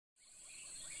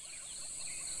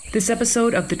This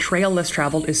episode of The Trail Less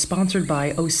Traveled is sponsored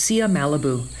by Osea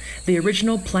Malibu, the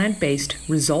original plant-based,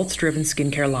 results-driven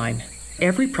skincare line.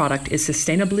 Every product is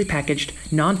sustainably packaged,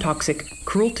 non-toxic,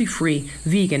 cruelty-free,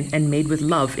 vegan, and made with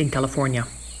love in California.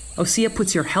 Osea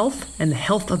puts your health and the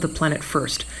health of the planet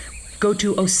first. Go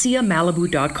to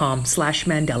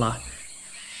oseamalibu.com/Mandela.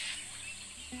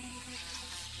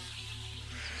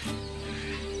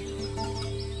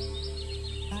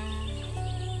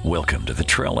 Welcome to The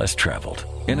Trail Less Traveled,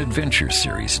 an adventure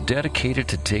series dedicated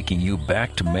to taking you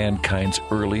back to mankind's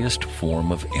earliest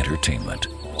form of entertainment,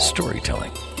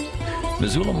 storytelling.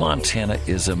 Missoula, Montana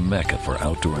is a mecca for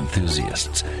outdoor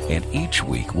enthusiasts, and each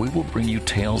week we will bring you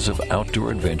tales of outdoor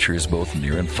adventures both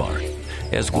near and far,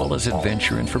 as well as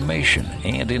adventure information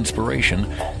and inspiration,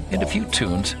 and a few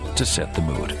tunes to set the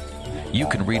mood. You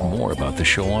can read more about the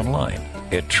show online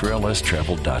at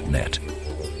traillesstravel.net.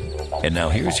 And now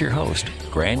here's your host,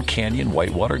 Grand Canyon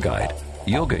Whitewater Guide,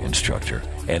 yoga instructor,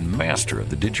 and master of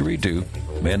the didgeridoo,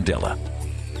 Mandela.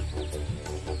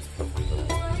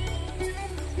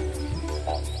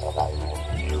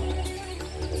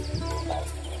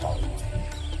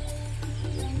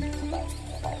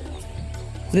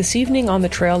 This evening on The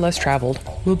Trail Less Traveled,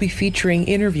 we'll be featuring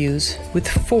interviews with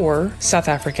 4 South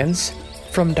Africans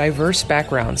from diverse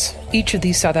backgrounds. Each of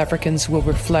these South Africans will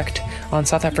reflect on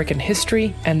South African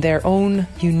history and their own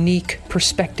unique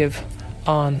perspective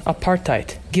on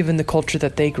apartheid, given the culture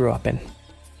that they grew up in.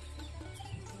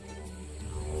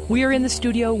 We are in the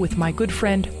studio with my good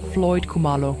friend, Floyd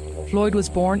Khumalo. Floyd was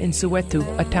born in Soweto,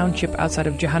 a township outside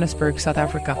of Johannesburg, South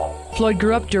Africa. Floyd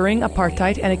grew up during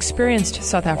apartheid and experienced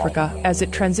South Africa as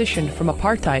it transitioned from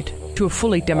apartheid to a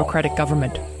fully democratic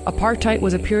government. Apartheid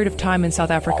was a period of time in South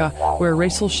Africa where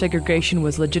racial segregation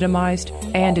was legitimized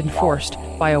and enforced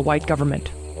by a white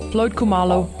government. Floyd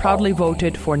Khumalo proudly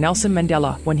voted for Nelson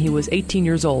Mandela when he was 18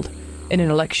 years old in an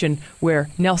election where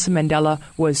Nelson Mandela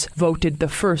was voted the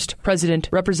first president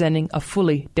representing a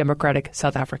fully democratic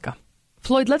South Africa.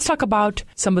 Floyd, let's talk about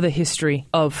some of the history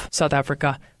of South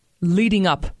Africa leading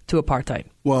up to apartheid.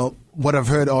 Well, what I've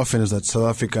heard often is that South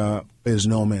Africa is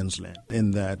no man's land,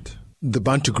 in that the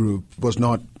Bantu group was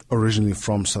not originally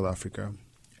from South Africa,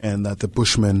 and that the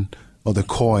Bushmen or the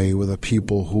Khoi were the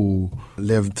people who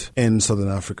lived in Southern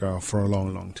Africa for a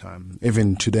long, long time.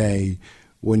 Even today,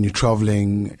 when you're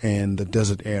traveling in the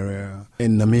desert area,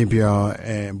 in Namibia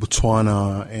and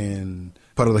Botswana and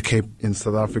part of the Cape in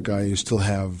South Africa, you still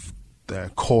have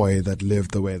the Khoi that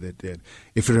lived the way they did.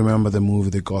 If you remember the movie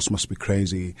The Ghost Must Be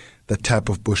Crazy, the type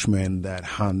of bushman that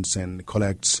hunts and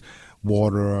collects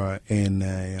water in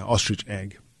an ostrich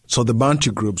egg. So the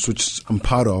Bantu groups, which I'm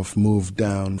part of, moved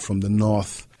down from the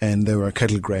north, and they were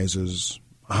cattle grazers,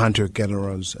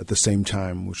 hunter-gatherers at the same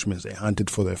time, which means they hunted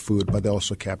for their food, but they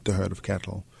also kept a herd of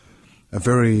cattle. A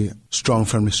very strong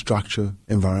family structure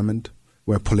environment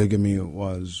where polygamy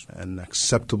was an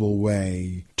acceptable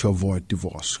way to avoid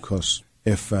divorce, because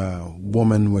if a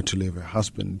woman were to leave her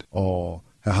husband, or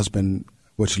her husband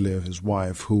were to leave his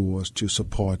wife, who was to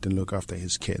support and look after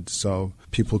his kids? So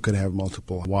people could have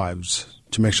multiple wives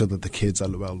to make sure that the kids are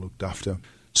well looked after.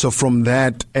 So from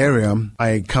that area,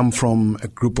 I come from a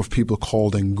group of people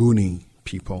called Nguni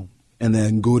people. And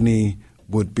the Nguni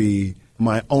would be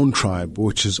my own tribe,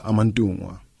 which is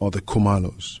Amandungwa, or the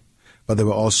Khumalos. But there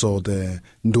were also the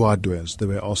Ndwadwes, there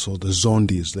were also the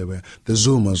Zondis, there were the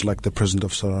Zumas, like the president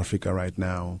of South Africa right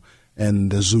now,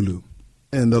 and the Zulu.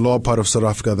 In the lower part of South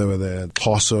Africa, there were the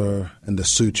Xhosa and the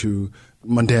Sotho.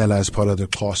 Mandela is part of the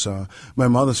Xhosa. My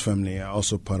mother's family are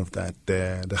also part of that,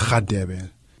 the Khadebe,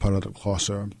 part of the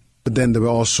Xhosa. But then there were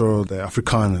also the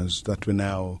Afrikaners that were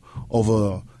now,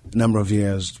 over a number of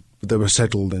years, they were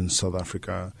settled in South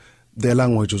Africa. Their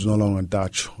language was no longer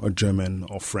Dutch or German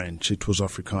or French. It was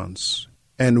Afrikaans.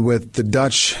 And with the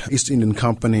Dutch East Indian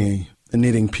Company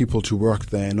needing people to work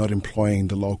there, not employing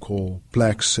the local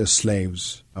blacks as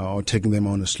slaves or taking them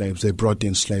on as slaves, they brought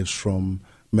in slaves from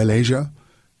Malaysia.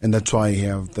 And that's why you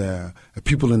have the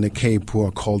people in the Cape who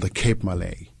are called the Cape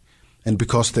Malay. And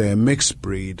because they're a mixed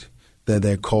breed,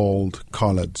 they're called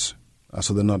coloureds.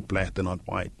 So they're not black, they're not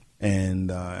white.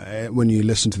 And when you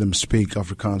listen to them speak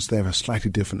Afrikaans, they have a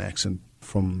slightly different accent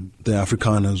from the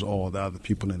Afrikaners or the other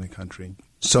people in the country.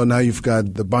 So now you've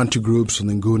got the Bantu groups and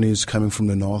the Ngunis coming from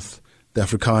the north, the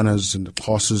Afrikaners and the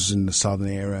Xhosas in the southern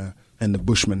area, and the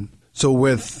Bushmen. So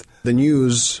with the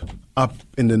news up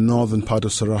in the northern part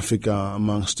of South Africa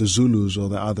amongst the Zulus or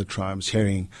the other tribes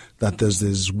hearing that there's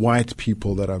these white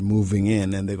people that are moving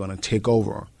in and they're going to take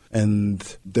over,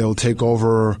 and they'll take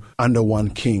over under one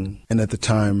king. And at the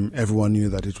time, everyone knew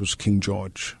that it was King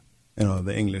George,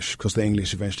 the English, because the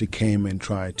English eventually came and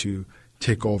tried to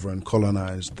take over and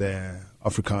colonize the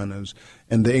Afrikaners.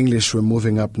 And the English were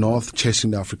moving up north,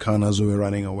 chasing the Afrikaners who were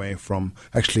running away from,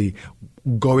 actually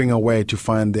going away to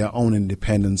find their own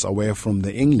independence away from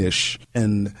the English.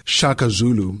 And Shaka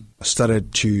Zulu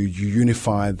started to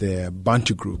unify their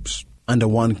Bantu groups under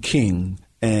one king,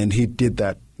 and he did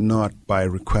that not by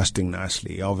requesting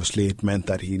nicely. Obviously, it meant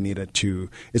that he needed to,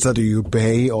 it's either you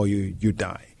obey or you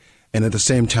die. And at the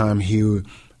same time, he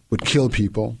would kill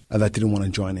people that didn't want to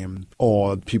join him,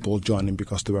 or people joined him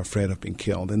because they were afraid of being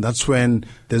killed. And that's when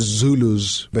the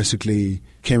Zulus basically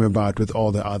came about, with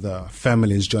all the other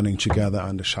families joining together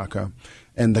under Shaka.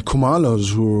 And the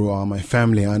Kumalos, who are my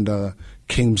family under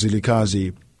King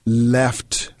Mzilikazi,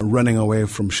 left running away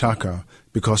from Shaka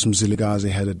because Mzilikazi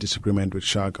had a disagreement with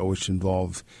Shaka, which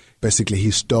involved, basically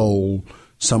he stole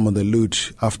some of the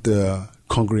loot after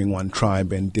conquering one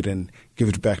tribe and didn't give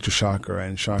it back to Shaka,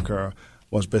 and Shaka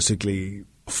was basically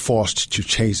forced to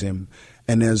chase him.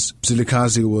 And as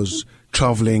Mzilikazi was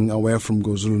traveling away from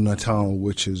KwaZulu-Natal,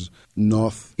 which is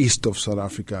northeast of South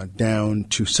Africa, down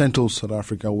to central South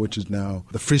Africa, which is now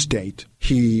the Free State,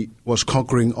 he was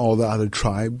conquering all the other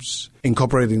tribes,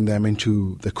 incorporating them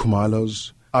into the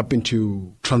Kumalos, up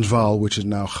into Transvaal, which is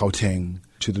now Gauteng,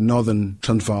 to the northern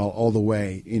Transvaal, all the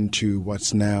way into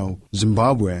what's now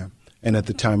Zimbabwe. And at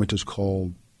the time it was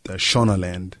called the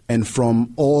Shonaland. And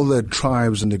from all the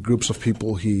tribes and the groups of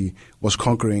people he was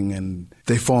conquering, and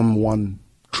they formed one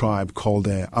tribe called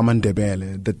the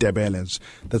Amandebele, the Debeles.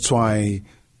 That's why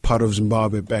part of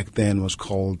Zimbabwe back then was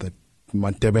called the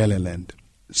Mandebele land.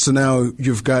 So now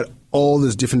you've got all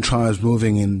these different tribes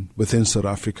moving in within South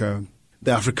Africa.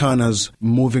 The Afrikaners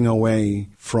moving away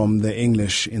from the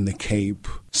English in the Cape,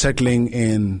 settling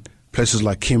in places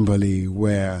like Kimberley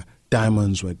where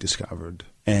diamonds were discovered,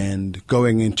 and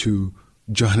going into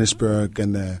Johannesburg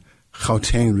and the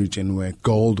Gauteng region where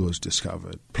gold was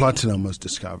discovered, platinum was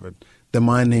discovered. The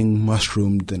mining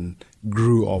mushroomed and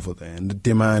grew over there, and the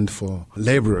demand for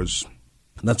laborers.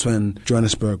 That's when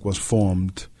Johannesburg was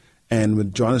formed. And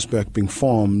with Johannesburg being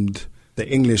formed, the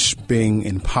English being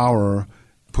in power,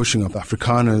 pushing up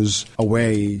Afrikaners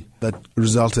away, that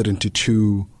resulted into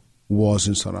two wars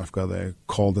in South Africa. They're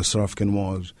called the South African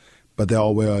Wars, but they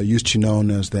were used to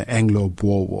known as the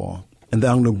Anglo-Boer War. And the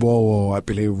Anglo-Boer War, I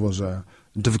believe, was a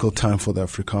difficult time for the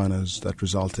Afrikaners that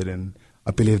resulted in,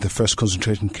 I believe, the first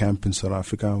concentration camp in South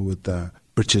Africa, with the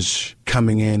British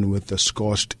coming in with the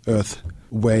scorched earth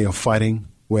way of fighting,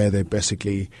 where they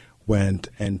basically went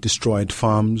and destroyed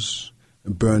farms,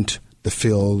 burnt the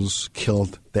fields,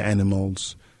 killed the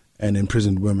animals, and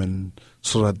imprisoned women,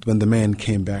 so that when the men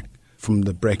came back from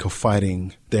the break of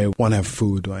fighting, they won't have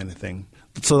food or anything.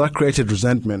 So that created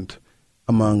resentment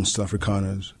amongst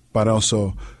Afrikaners, but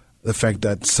also the fact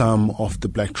that some of the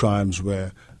black tribes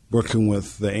were working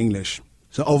with the English.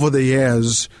 So over the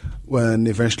years, when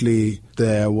eventually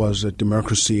there was a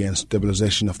democracy and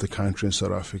stabilization of the country in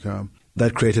South Africa,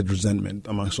 that created resentment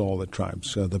amongst all the tribes.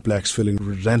 So the blacks feeling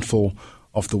resentful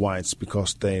of the whites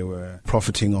because they were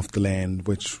profiting off the land,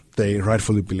 which they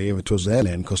rightfully believe it was their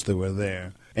land because they were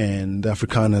there. And the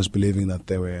Afrikaners believing that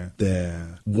they were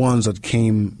the ones that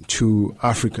came to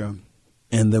Africa,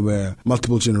 and there were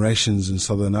multiple generations in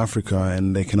southern Africa,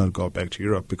 and they cannot go back to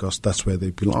Europe because that's where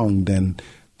they belonged. And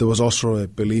there was also a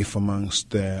belief amongst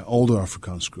the older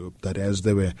Afrikaans group that as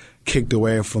they were kicked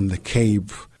away from the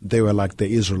Cape, they were like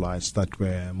the Israelites that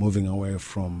were moving away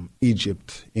from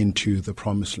Egypt into the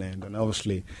Promised Land. And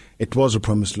obviously, it was a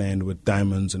Promised Land with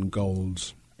diamonds and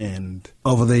golds. And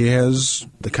over the years,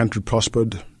 the country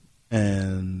prospered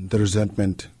and the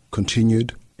resentment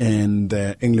continued. And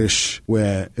the English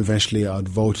were eventually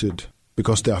outvoted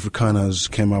because the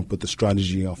Afrikaners came up with the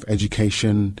strategy of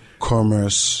education,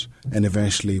 commerce, and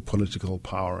eventually political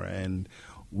power. And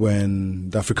when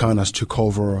the Afrikaners took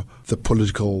over the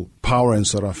political power in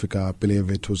South Africa, I believe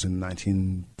it was in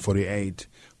 1948,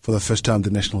 for the first time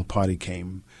the National Party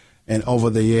came. And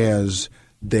over the years,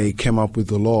 they came up with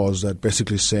the laws that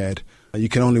basically said you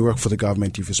can only work for the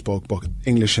government if you spoke both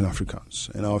English and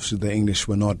Afrikaans. And obviously the English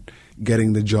were not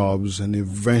getting the jobs, and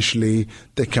eventually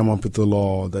they came up with the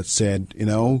law that said,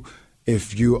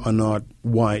 if you are not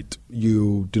white,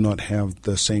 you do not have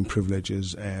the same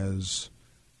privileges as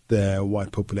the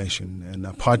white population. And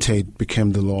apartheid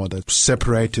became the law that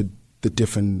separated the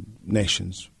different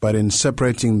nations. But in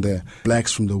separating the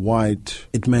blacks from the white,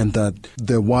 it meant that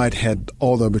the white had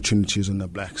all the opportunities and the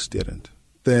blacks didn't.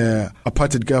 The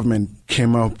apartheid government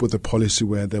came up with a policy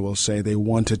where they will say they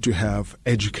wanted to have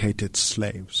educated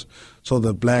slaves. So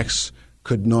the blacks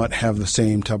could not have the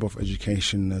same type of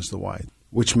education as the white,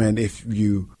 which meant if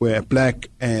you were black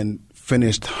and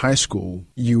finished high school,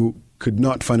 you could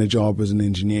not find a job as an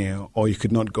engineer, or you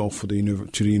could not go to the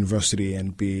university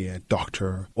and be a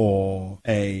doctor or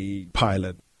a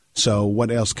pilot. So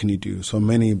what else can you do? So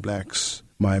many blacks,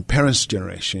 my parents'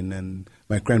 generation and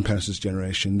my grandparents'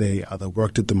 generation, they either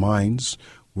worked at the mines,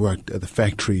 worked at the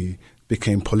factory,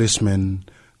 became policemen,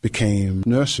 became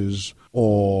nurses,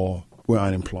 or were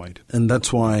unemployed. And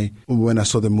that's why when I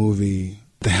saw the movie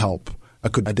The Help, I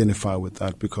could identify with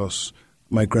that, because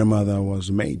my grandmother was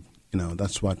a maid.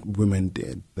 That's what women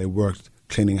did. They worked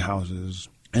cleaning houses.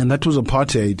 And that was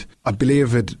apartheid. I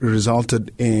believe it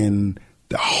resulted in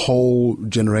the whole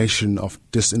generation of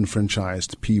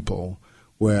disenfranchised people,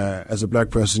 where as a black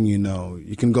person,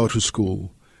 you can go to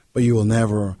school, but you will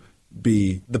never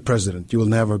be the president. You will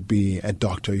never be a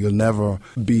doctor. You'll never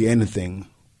be anything.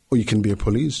 Or you can be a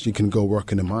police. You can go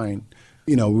work in a mine.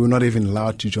 We were not even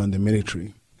allowed to join the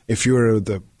military. If you were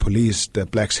the police, the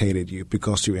blacks hated you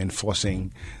because you were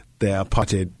enforcing the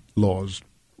apartheid laws.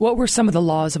 What were some of the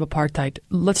laws of apartheid?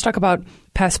 Let's talk about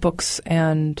passbooks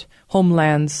and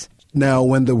homelands. Now,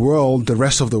 when the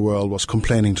rest of the world was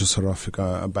complaining to South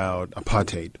Africa about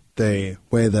apartheid, the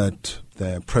way that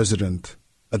the president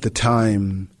at the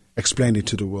time explained it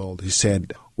to the world, he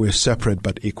said, we're separate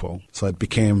but equal. So it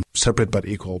became separate but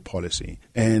equal policy.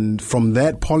 And from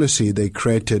that policy, they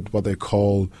created what they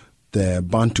call the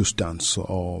Bantustans,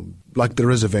 or like the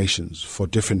reservations for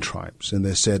different tribes. And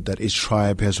they said that each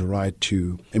tribe has a right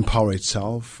to empower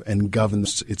itself and govern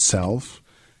itself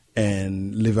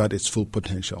and live out its full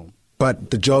potential.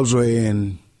 But the jobs were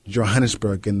in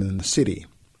Johannesburg and in the city.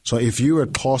 So if you were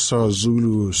Xhosa,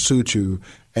 Zulu, Sotho,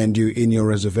 and you in your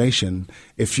reservation,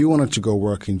 if you wanted to go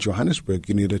work in Johannesburg,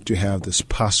 you needed to have this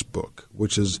passbook,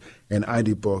 which is an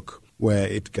ID book where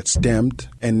it gets stamped.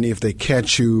 And if they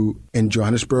catch you in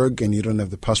Johannesburg and you don't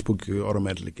have the passbook, you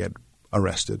automatically get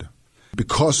arrested.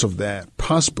 Because of that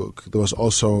passbook, there was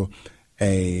also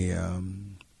a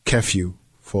curfew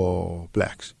for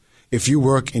blacks. If you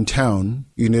work in town,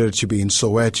 you needed to be in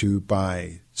Soweto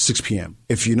by 6 p.m.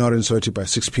 If you're not in Soweto by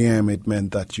 6 p.m., it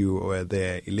meant that you were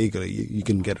there illegally. You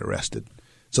can get arrested.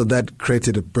 So that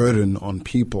created a burden on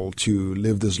people to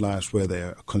live these lives where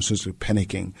they're constantly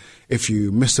panicking. If you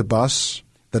miss a bus,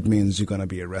 that means you're going to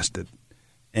be arrested.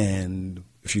 And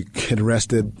if you get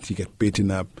arrested, you get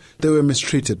beaten up. They were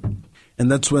mistreated. And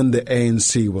that's when the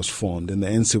ANC was formed. And the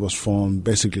ANC was formed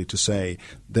basically to say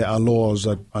there are laws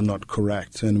that are not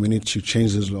correct, and we need to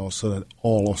change these laws so that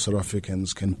all of South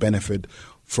Africans can benefit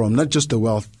from not just the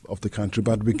wealth of the country,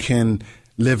 but we can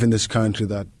live in this country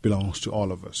that belongs to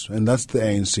all of us. And that's the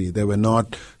ANC. They were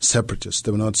not separatists.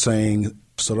 They were not saying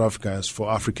South Africa is for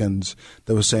Africans.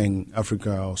 They were saying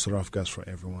Africa or South Africa is for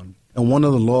everyone. And one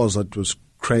of the laws that was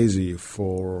crazy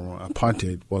for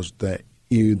apartheid was the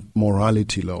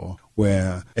immorality law,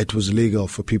 where it was illegal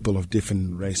for people of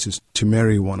different races to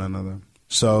marry one another.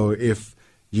 So if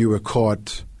you were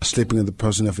caught sleeping with a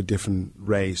person of a different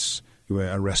race, you were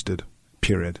arrested,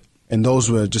 period. And those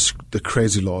were just the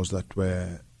crazy laws that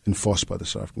were enforced by the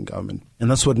South African government.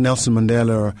 And that's what Nelson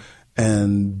Mandela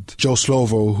and Joe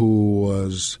Slovo, who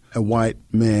was a white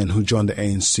man who joined the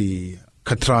ANC,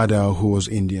 Kathrada, who was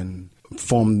Indian,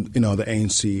 formed, the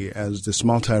ANC as this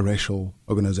multiracial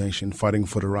organization fighting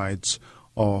for the rights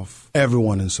of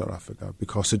everyone in South Africa,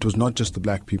 because it was not just the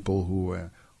black people who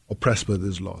were oppressed by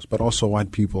these laws, but also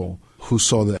white people who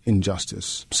saw the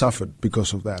injustice, suffered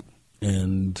because of that.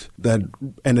 And that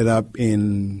ended up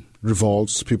in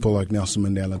revolts, people like Nelson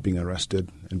Mandela being arrested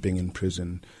and being in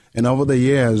prison. And over the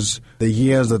years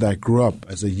that I grew up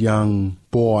as a young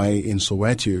boy in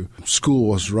Soweto, school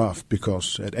was rough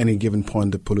because at any given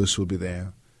point the police will be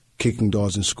there, kicking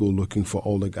doors in school looking for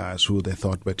older guys who they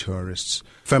thought were terrorists.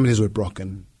 Families were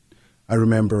broken. I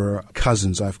remember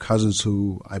cousins. I have cousins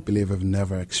who I believe have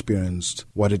never experienced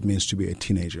what it means to be a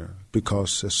teenager,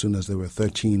 because as soon as they were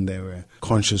 13, they were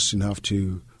conscious enough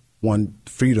to want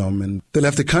freedom, and they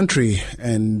left the country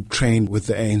and trained with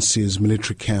the ANC's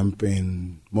military camp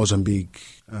in Mozambique,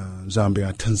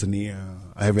 Zambia, Tanzania.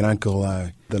 I have an uncle,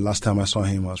 the last time I saw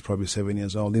him I was probably 7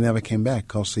 years old. He never came back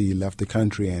because he left the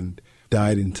country and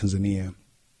died in Tanzania.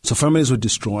 So families were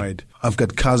destroyed. I've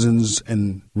got cousins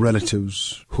and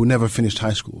relatives who never finished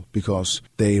high school because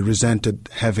they resented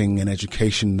having an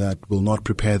education that will not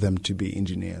prepare them to be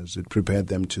engineers. It prepared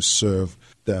them to serve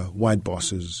the white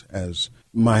bosses as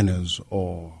miners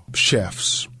or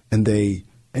chefs. And in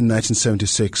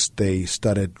 1976, they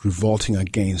started revolting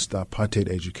against the apartheid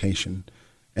education.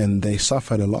 And they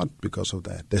suffered a lot because of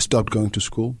that. They stopped going to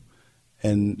school.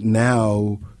 And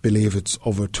now, believe it's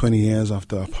over 20 years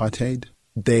after apartheid,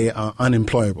 they are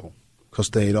unemployable because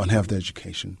they don't have the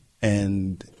education.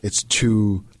 And it's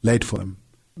too late for them.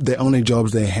 the only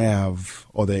jobs they have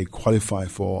or they qualify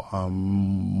for are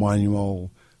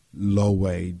manual,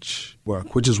 low-wage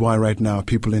work, which is why right now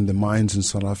people in the mines in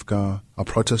South Africa are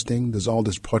protesting. There's all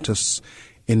these protests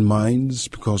in mines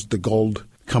because the gold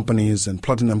companies and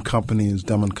platinum companies,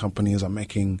 diamond companies are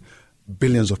making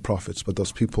billions of profits, but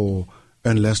those people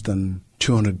earn less than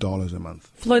 $200 a month.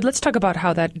 Floyd, let's talk about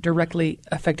how that directly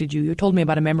affected you. You told me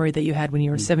about a memory that you had when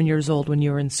you were 7 years old when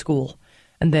you were in school,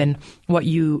 and then what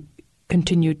you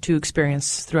continued to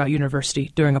experience throughout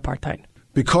university during apartheid.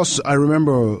 Because I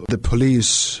remember the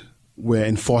police were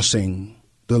enforcing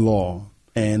the law,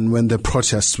 and when the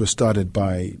protests were started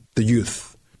by the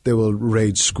youth, they will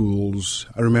raid schools.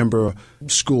 I remember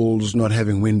schools not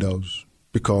having windows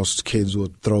because kids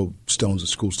would throw stones at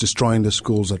schools, destroying the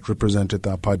schools that represented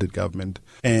the apartheid government.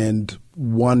 And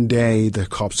one day the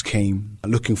cops came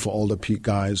looking for all the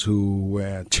guys who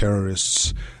were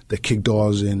terrorists. They kicked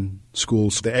doors in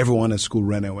schools. Everyone at school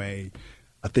ran away.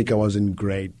 I think I was in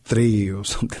grade 3 or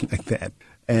something like that.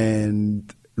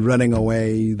 And running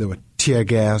away, there were tear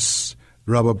gas,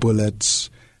 rubber bullets.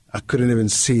 I couldn't even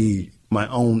see my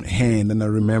own hand. And I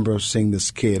remember seeing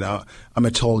this kid. I'm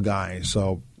a tall guy,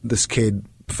 so this kid,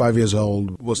 5 years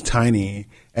old, was tiny,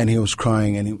 and he was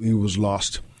crying, and he was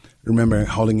lost. I remember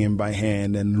holding him by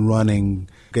hand and running,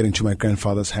 getting to my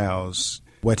grandfather's house,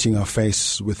 wetting our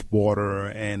face with water,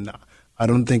 and I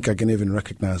don't think I can even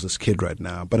recognize this kid right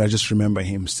now, but I just remember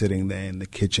him sitting there in the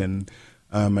kitchen,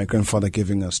 my grandfather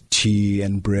giving us tea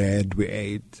and bread. We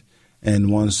ate,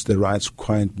 and once the riots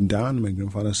quieted down, my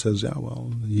grandfather says, yeah,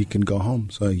 well, you can go home.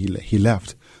 So he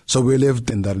left. So we lived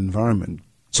in that environment.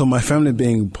 So my family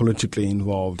being politically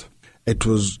involved, it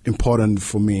was important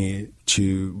for me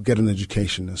to get an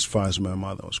education as far as my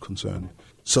mother was concerned.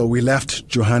 So we left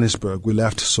Johannesburg, we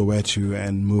left Soweto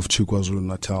and moved to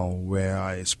KwaZulu-Natal, where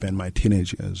I spent my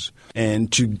teenage years.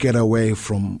 And to get away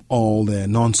from all the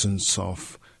nonsense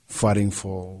of fighting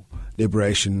for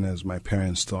liberation, as my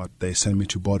parents thought, they sent me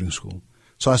to boarding school.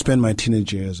 So I spent my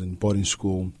teenage years in boarding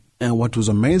school. And what was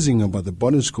amazing about the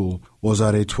boarding school was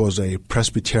that it was a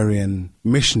Presbyterian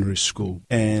missionary school.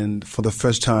 And for the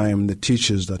first time, the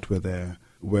teachers that were there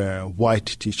were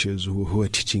white teachers who were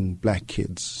teaching black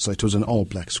kids. So it was an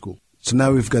all-black school. So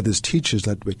now we've got these teachers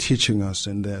that were teaching us,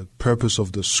 and the purpose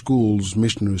of the schools,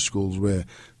 missionary schools, were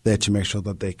there to make sure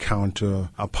that they counter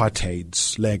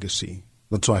apartheid's legacy.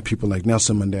 That's why people like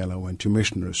Nelson Mandela went to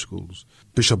missionary schools.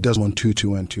 Bishop Desmond Tutu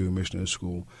went to missionary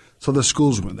school. So the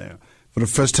schools were there. For the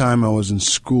first time I was in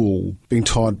school being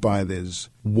taught by these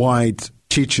white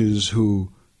teachers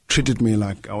who treated me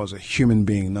like I was a human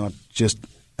being, not just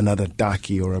another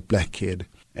darky or a black kid.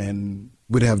 And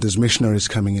we'd have these missionaries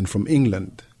coming in from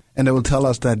England, and they would tell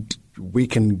us that we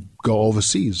can go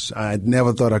overseas. I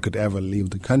never thought I could ever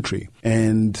leave the country.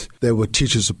 And they would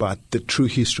teach us about the true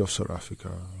history of South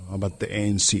Africa, about the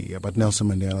ANC, about Nelson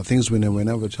Mandela, things we were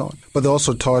never taught. But they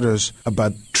also taught us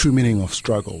about true meaning of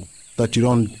struggle, that you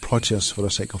don't protest for the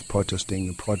sake of protesting,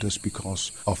 you protest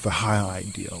because of a higher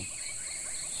ideal.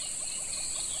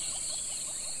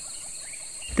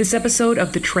 This episode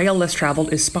of The Trail Less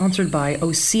Traveled is sponsored by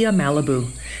Osea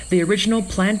Malibu, the original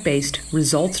plant-based,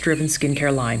 results-driven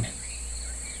skincare line.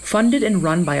 Funded and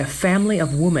run by a family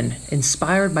of women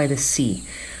inspired by the sea,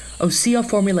 Osea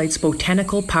formulates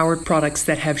botanical-powered products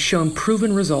that have shown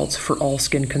proven results for all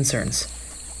skin concerns.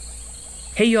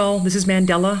 Hey y'all, this is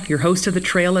Mandela, your host of The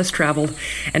Trail Less Traveled,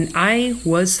 and I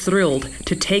was thrilled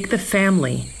to take the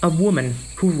family of women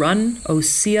who run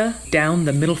Osea down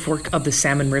the Middle Fork of the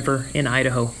Salmon River in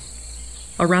Idaho.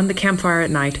 Around the campfire at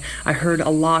night, I heard a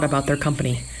lot about their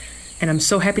company, and I'm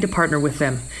so happy to partner with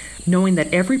them, knowing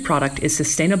that every product is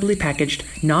sustainably packaged,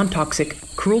 non-toxic,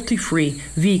 cruelty-free,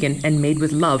 vegan, and made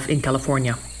with love in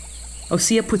California.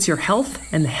 Osea puts your health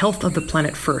and the health of the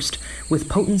planet first, with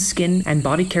potent skin and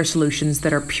body care solutions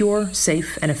that are pure,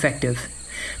 safe, and effective.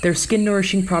 Their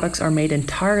skin-nourishing products are made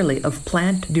entirely of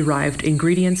plant-derived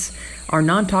ingredients, are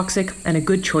non-toxic, and a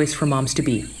good choice for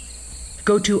moms-to-be.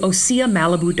 Go to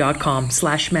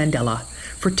oseamalibu.com/Mandela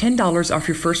for $10 off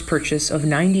your first purchase of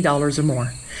 $90 or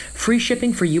more, free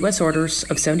shipping for U.S. orders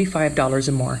of $75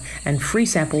 or more, and free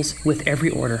samples with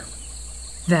every order.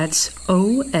 That's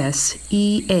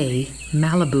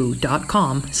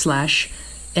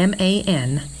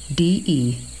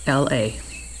oseamalibu.com/MANDELA.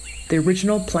 The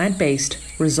original plant-based,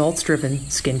 results-driven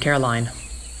skincare line.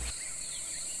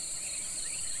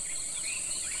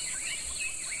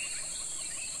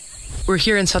 We're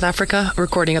here in South Africa,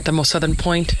 recording at the most southern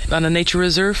point on a nature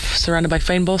reserve surrounded by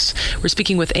fynbos. We're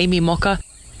speaking with Amy Moka.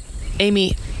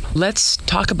 Amy, let's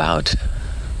talk about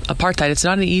apartheid. It's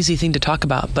not an easy thing to talk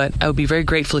about, but I would be very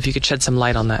grateful if you could shed some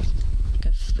light on that.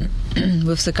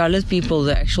 with the coloured people,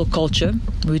 the actual culture,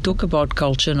 we talk about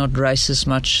culture, not race as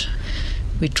much.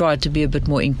 We try to be a bit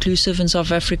more inclusive in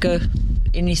South Africa.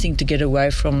 Anything to get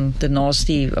away from the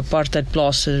nasty apartheid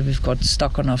plaster that we've got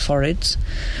stuck on our foreheads.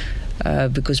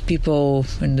 Because people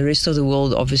in the rest of the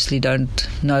world obviously don't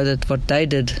know that what they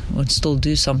did, or still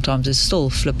do sometimes, is still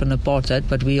flipping apartheid.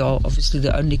 But we are obviously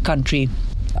the only country,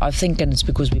 I think, and it's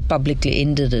because we publicly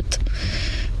ended it,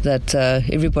 that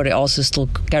everybody else is still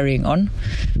carrying on.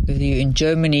 Whether you're in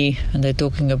Germany and they're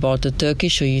talking about the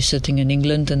Turkish, or you're sitting in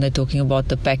England and they're talking about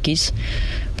the Pakis.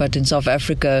 But in South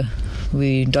Africa,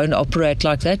 we don't operate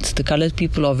like that. The coloured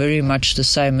people are very much the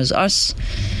same as us.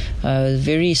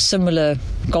 Very similar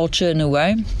culture in a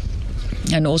way.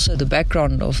 And also the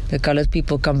background of the coloured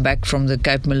people come back from the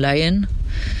Cape Malayan.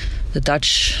 The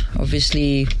Dutch,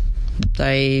 obviously,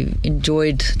 they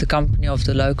enjoyed the company of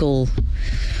the local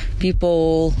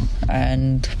people,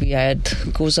 and we had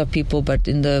Xhosa people, but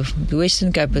in the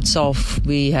Western Cape itself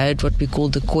we had what we call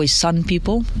the Khoisan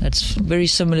people. That's very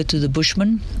similar to the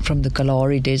Bushmen from the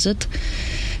Kalahari Desert.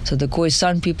 So the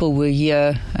Khoisan people were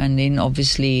here, and then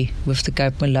obviously with the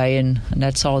Cape Malayan, and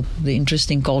that's how the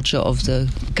interesting culture of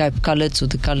the Cape Coloureds, or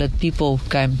the coloured people,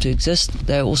 came to exist.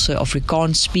 They're also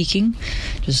Afrikaans speaking,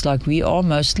 just like we are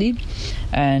mostly.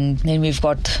 And then we've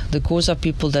got the Xhosa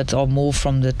people that are more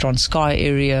from the Transkei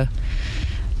area.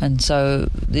 And so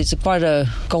there's quite a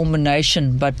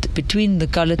culmination, but between the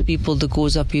coloured people, the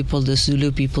Xhosa people, the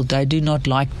Zulu people, they do not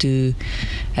like to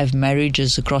have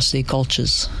marriages across their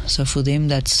cultures. So for them,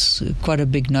 that's quite a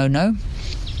big no-no.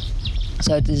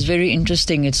 So it is very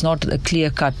interesting. It's not a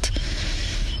clear-cut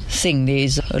thing.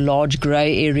 There's a large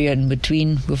grey area in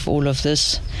between with all of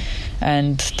this.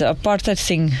 And the apartheid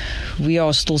thing, we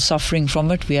are still suffering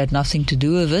from it. We had nothing to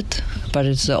do with it, but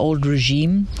it's the old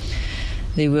regime.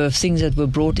 There were things that were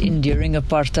brought in during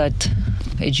apartheid,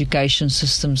 education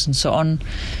systems and so on,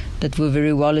 that were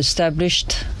very well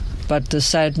established. But the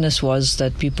sadness was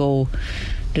that people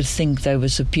did think they were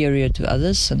superior to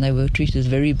others, and they were treated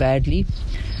very badly.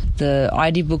 The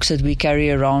ID books that we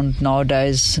carry around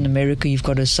nowadays in America, you've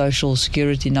got a social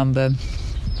security number.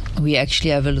 We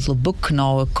actually have a little book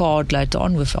now, a card later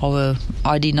on with our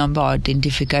ID number, our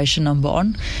identification number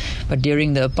on. But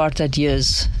during the apartheid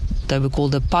years, they were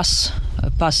called a pas. A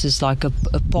pas is like a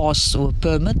pass or a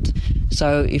permit.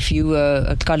 So if you were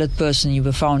a coloured person, you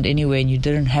were found anywhere and you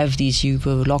didn't have these, you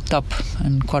were locked up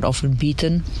and quite often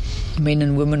beaten. Men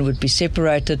and women would be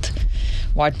separated.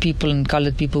 White people and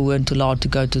coloured people weren't allowed to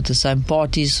go to the same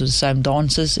parties or the same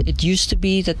dances. It used to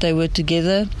be that they were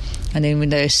together, and then when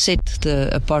they said the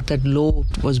apartheid law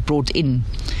was brought in,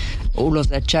 all of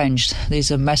that changed.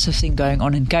 There's a massive thing going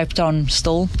on in Cape Town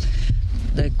still.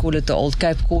 They call it the Old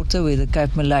Cape Quarter, where the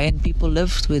Cape Malayan people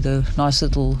lived, where the nice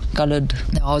little coloured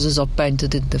houses are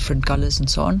painted in different colours and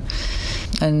so on.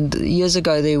 And years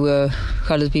ago there were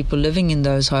coloured people living in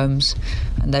those homes,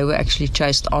 and they were actually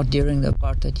chased out during the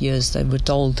apartheid years. They were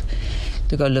told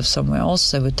to go live somewhere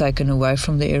else. They were taken away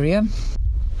from the area,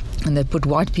 and they put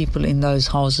white people in those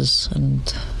houses,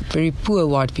 and very poor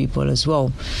white people as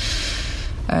well.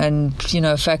 And, you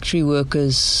know, factory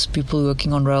workers, people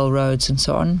working on railroads and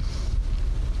so on.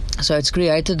 So it's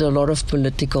created a lot of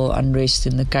political unrest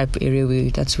in the Cape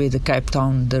area. That's where the Cape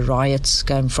Town, the riots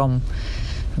came from.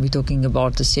 We're talking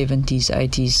about the 70s,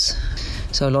 80s.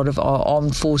 So a lot of our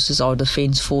armed forces, our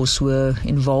defence force, were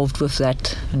involved with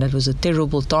that. And that was a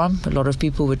terrible time. A lot of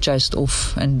people were chased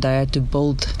off, and they had to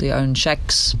build their own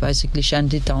shacks, basically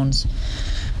shanty towns.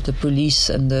 The police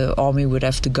and the army would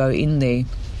have to go in there,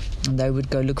 and they would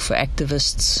go look for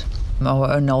activists.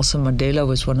 Our own Nelson Mandela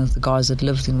was one of the guys that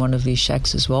lived in one of these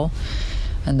shacks as well.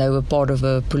 And they were part of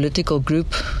a political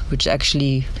group which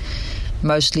actually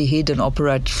mostly hid and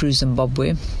operated through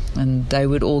Zimbabwe. And they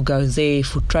would all go there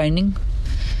for training.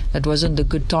 It wasn't a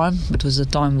good time. It was a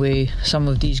time where some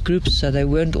of these groups, so they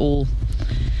weren't all,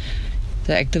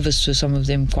 the activists were, some of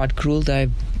them, quite cruel. They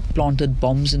planted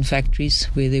bombs in factories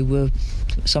where there were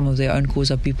some of their own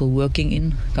Xhosa people working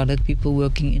in, coloured people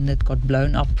working in, that got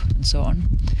blown up and so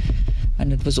on.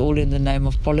 And it was all in the name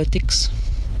of politics.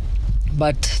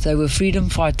 But they were freedom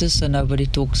fighters, so nobody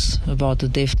talks about the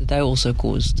death that they also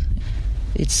caused.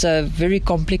 It's a very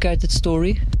complicated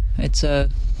story. It's a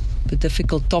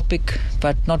difficult topic,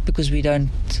 but not because we don't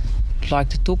like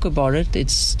to talk about it.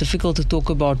 It's difficult to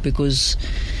talk about because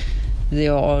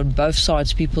there are on both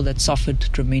sides people that suffered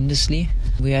tremendously.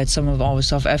 We had some of our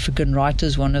South African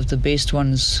writers, one of the best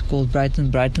ones called Breyten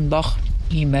Breitenbach.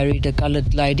 He married a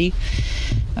coloured lady,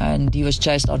 and he was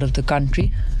chased out of the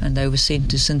country, and they were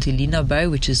sent to St. Helena Bay,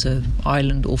 which is an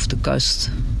island off the coast,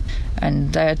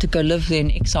 and they had to go live there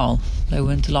in exile. They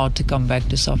weren't allowed to come back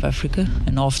to South Africa,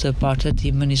 and after apartheid,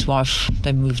 him and his wife,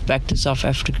 they moved back to South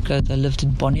Africa. They lived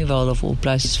in Bonnievale, of all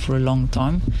places, for a long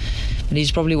time, and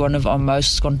he's probably one of our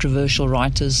most controversial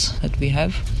writers that we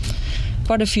have.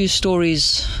 Quite a few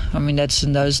stories, that's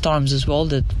in those times as well,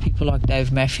 that people like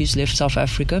Dave Matthews left South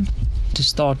Africa to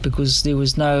start because there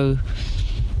was no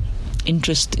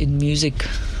interest in music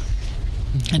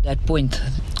at that point.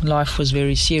 Life was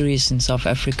very serious in South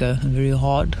Africa and very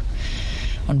hard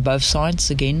on both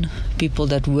sides. Again, people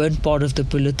that weren't part of the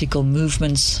political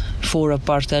movements for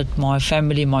apartheid, my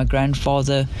family, my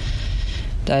grandfather,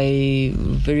 they were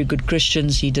very good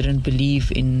Christians. He didn't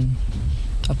believe in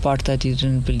apartheid. He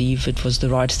didn't believe it was the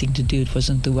right thing to do. It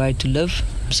wasn't the way to live.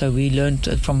 So we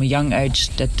learned from a young age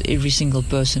that every single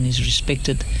person is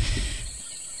respected.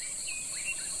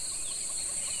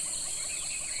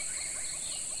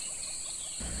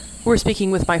 We're speaking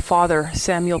with my father,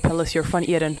 Samuel Pellissier van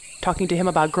Eden, talking to him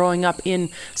about growing up in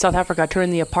South Africa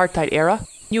during the apartheid era.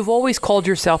 You've always called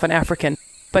yourself an African,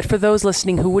 but for those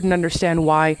listening who wouldn't understand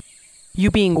why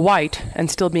you being white and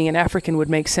still being an African would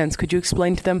make sense, could you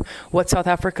explain to them what South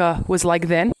Africa was like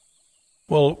then?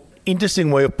 Well, interesting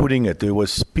way of putting it. There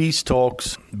was peace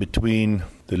talks between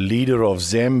the leader of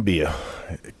Zambia,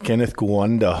 Kenneth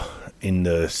Kaunda, in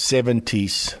the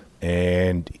 70s,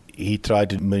 and he tried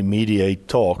to mediate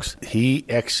talks. He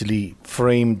actually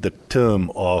framed the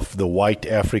term of the white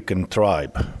African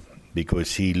tribe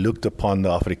because he looked upon the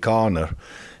Afrikaner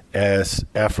as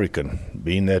African,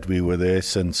 being that we were there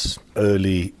since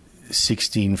early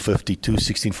 1652,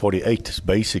 1648,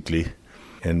 basically.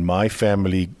 And my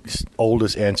family's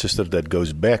oldest ancestor that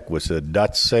goes back was a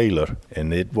Dutch sailor,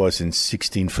 and it was in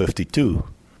 1652.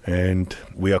 And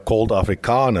we are called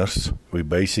Afrikaners. We're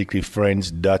basically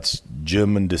French, Dutch,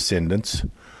 German descendants,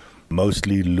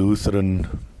 mostly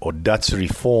Lutheran or Dutch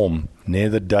Reform. Near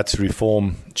the Dutch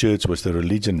Reform Church was the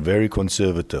religion, very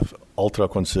conservative,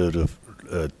 ultra-conservative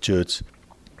church.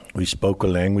 We spoke a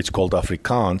language called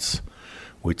Afrikaans,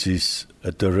 which is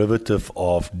a derivative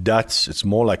of Dutch. It's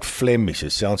more like Flemish.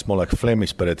 It sounds more like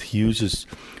Flemish, but it uses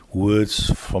words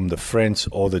from the French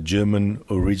or the German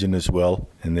origin as well.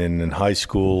 And then in high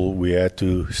school, we had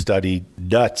to study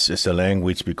Dutch as a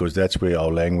language because that's where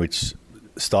our language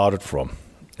started from.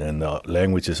 And our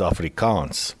language is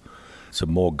Afrikaans. It's a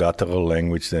more guttural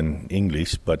language than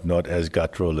English, but not as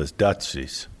guttural as Dutch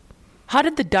is. How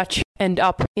did the Dutch end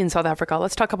up in South Africa?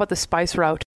 Let's talk about the spice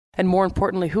route. And more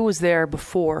importantly, who was there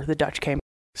before the Dutch came?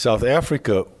 South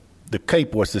Africa, the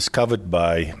Cape was discovered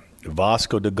by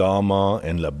Vasco da Gama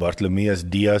and Bartolomeu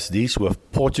Dias. These were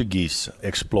Portuguese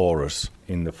explorers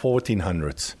in the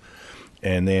 1400s.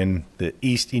 And then the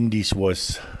East Indies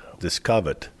was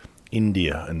discovered,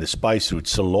 India, and the spice route,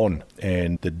 Ceylon.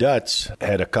 And the Dutch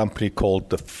had a company called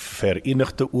the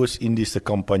Verenigde Oost-Indische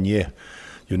Compagnie,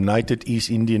 United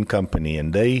East Indian Company,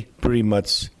 and they pretty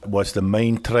much was the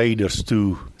main traders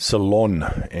to Ceylon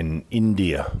and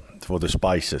India for the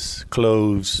spices.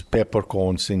 Cloves,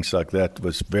 peppercorns, things like that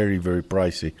was very, very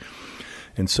pricey.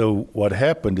 And so what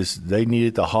happened is they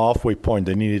needed a halfway point.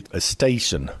 They needed a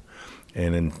station.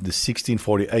 And in the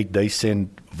 1648, they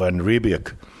sent Van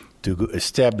Riebeeck to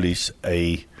establish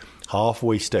a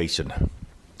halfway station.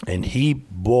 And he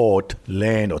bought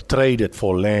land or traded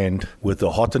for land with the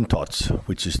Hottentots,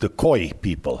 which is the Khoi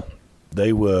people.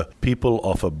 They were people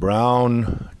of a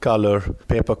brown color,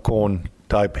 peppercorn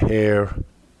type hair,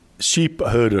 sheep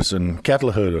herders and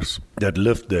cattle herders that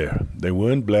lived there. They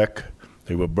weren't black,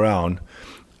 they were brown,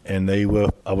 and they were,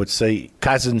 I would say,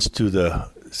 cousins to the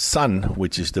San,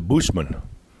 which is the Bushman.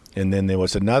 And then there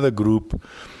was another group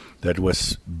that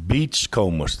was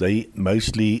beachcombers. They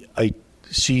mostly ate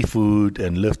seafood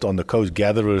and lived on the coast,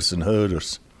 gatherers and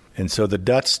herders. And so the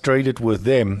Dutch traded with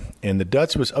them, and the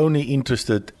Dutch was only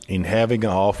interested in having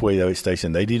a halfway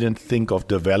station. They didn't think of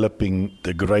developing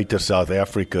the greater South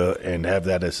Africa and have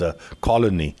that as a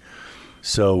colony.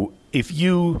 So if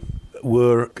you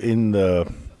were in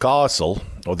the castle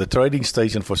or the trading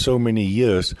station for so many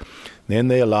years, then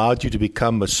they allowed you to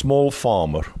become a small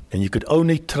farmer, and you could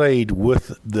only trade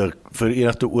with the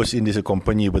Verenigde Oost-Indische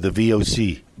Compagnie, with the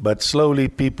VOC. But slowly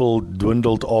people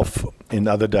dwindled off in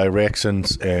other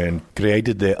directions and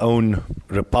created their own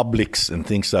republics and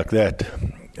things like that.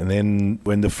 And then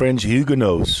when the French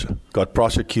Huguenots got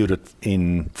prosecuted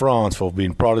in France for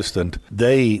being Protestant,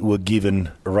 they were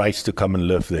given rights to come and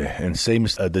live there. And same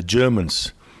as the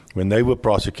Germans, when they were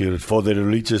prosecuted for their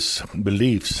religious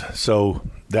beliefs. So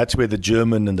that's where the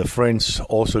German and the French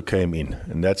also came in.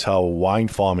 And that's how wine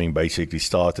farming basically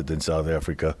started in South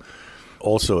Africa,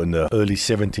 also in the early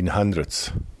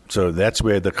 1700s. So that's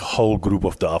where the whole group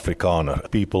of the Afrikaner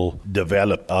people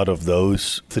developed out of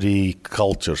those three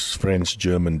cultures, French,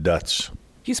 German, Dutch.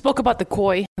 You spoke about the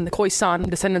Khoi and the Khoisan,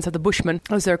 descendants of the Bushmen,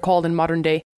 as they're called in modern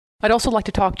day. I'd also like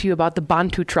to talk to you about the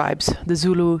Bantu tribes, the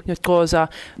Zulu,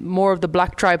 Xhosa, more of the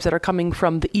black tribes that are coming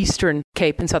from the Eastern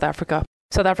Cape in South Africa.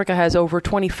 South Africa has over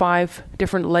 25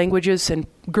 different languages and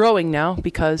growing now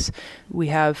because we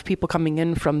have people coming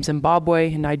in from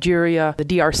Zimbabwe, Nigeria, the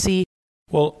DRC.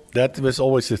 Well, that was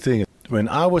always the thing. When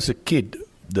I was a kid,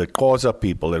 the Xhosa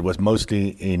people, it was mostly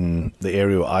in the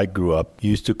area I grew up,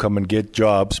 used to come and get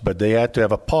jobs, but they had to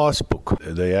have a passbook.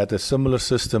 They had a similar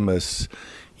system as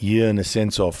here in the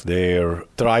sense of their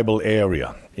tribal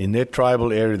area. In their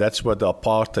tribal area, that's what the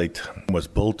apartheid was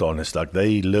built on. It's like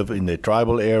they live in their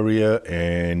tribal area,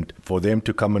 and for them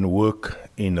to come and work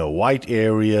in a white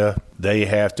area, they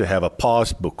have to have a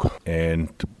passbook. And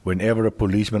whenever a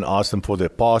policeman asked them for their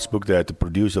passbook, they had to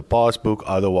produce a passbook,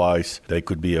 otherwise they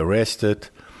could be arrested.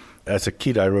 As a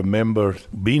kid, I remember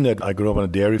I grew up on a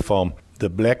dairy farm. The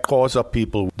black Xhosa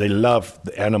people, they loved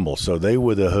the animals, so they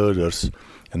were the herders,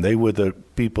 and they were the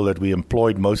people that we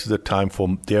employed most of the time for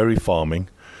dairy farming.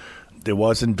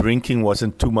 Drinking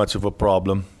wasn't too much of a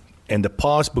problem, and the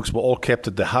passbooks were all kept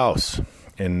at the house.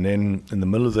 And then in the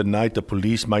middle of the night, the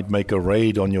police might make a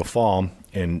raid on your farm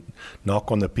and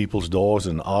knock on the people's doors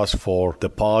and ask for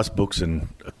the passbooks, and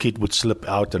a kid would slip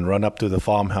out and run up to the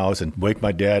farmhouse and wake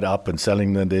my dad up and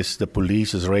telling them the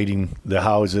police is raiding the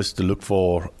houses to look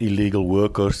for illegal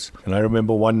workers. And I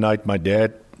remember one night my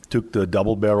dad took the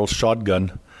double-barrel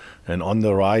shotgun, and on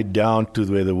the ride down to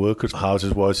where the workers'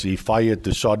 houses was, he fired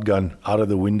the shotgun out of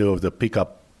the window of the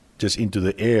pickup just into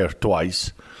the air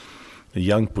twice. The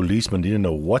young policeman didn't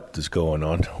know what was going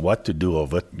on, what to do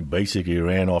of it. He basically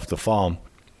ran off the farm.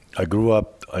 I grew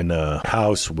up in a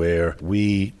house where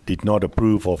we did not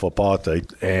approve of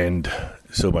apartheid, and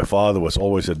so my father was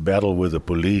always at battle with the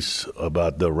police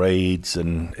about the raids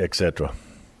and etc.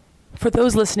 For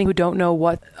those listening who don't know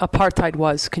what apartheid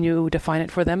was, can you define it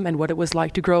for them and what it was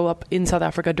like to grow up in South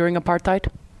Africa during apartheid?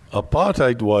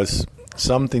 Apartheid was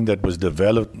something that was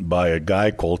developed by a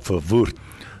guy called Verwoerd.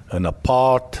 An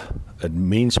apart, it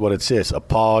means what it says,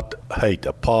 apart, hate,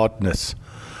 apartness.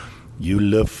 You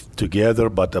live together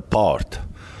but apart.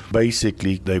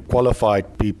 Basically, they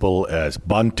qualified people as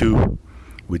Bantu,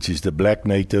 which is the black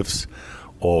natives,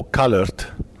 or colored,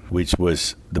 which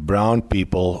was the brown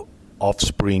people,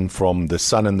 offspring from the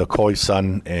San and the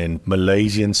Khoisan and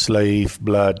Malaysian slave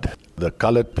blood. The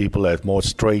colored people had more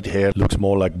straight hair, looks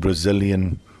more like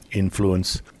Brazilian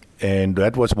influence. And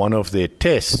that was one of their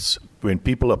tests. When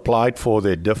people applied for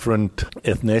their different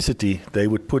ethnicity, they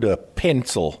would put a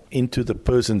pencil into the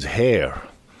person's hair.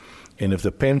 And if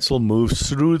the pencil moves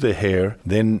through the hair,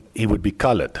 then he would be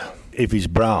colored, if he's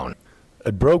brown.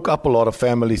 It broke up a lot of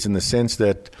families in the sense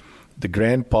that the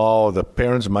grandpa or the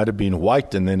parents might have been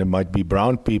white, and then there might be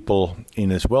brown people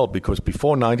in as well, because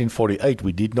before 1948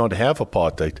 we did not have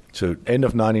apartheid. So end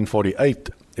of 1948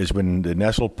 is when the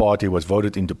National Party was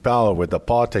voted into power, where the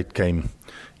apartheid came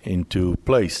into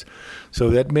place. So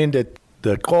that meant that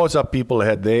the Xhosa people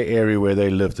had their area where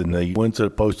they lived, and they weren't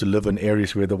supposed to live in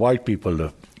areas where the white people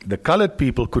lived. The colored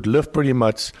people could live pretty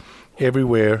much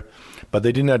everywhere, but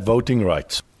they didn't have voting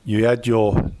rights. You had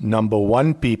your number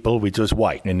one people, which was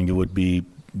white, and you would be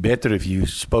better if you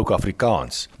spoke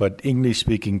Afrikaans. But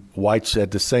English-speaking whites had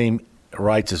the same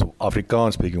rights as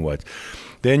Afrikaans-speaking whites.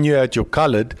 Then you had your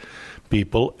colored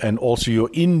people and also your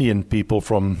Indian people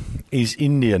from East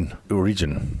Indian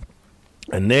origin.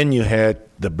 And then you had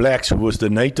the blacks, who was the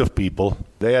native people.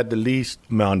 They had the least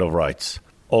amount of rights,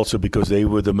 also because they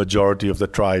were the majority of the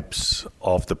tribes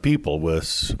of the people,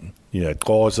 was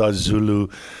Xhosa, Zulu,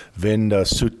 Venda,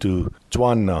 Sotho,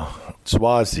 Tswana,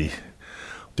 Swazi.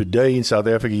 Today in South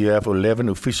Africa you have 11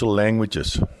 official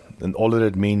languages, and all that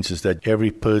it means is that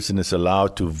every person is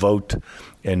allowed to vote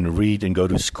and read and go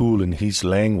to school in his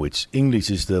language. English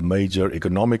is the major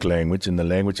economic language and the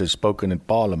language is spoken in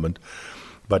Parliament,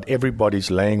 but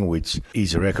everybody's language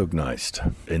is recognized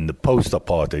in the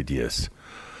post-apartheid years.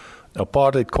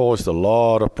 Apartheid caused a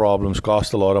lot of problems,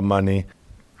 cost a lot of money.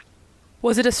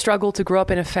 Was it a struggle to grow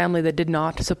up in a family that did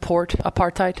not support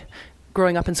apartheid?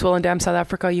 Growing up in Swellendam, South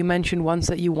Africa, you mentioned once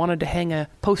that you wanted to hang a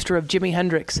poster of Jimi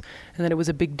Hendrix, and that it was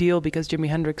a big deal because Jimi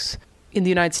Hendrix in the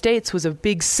United States was a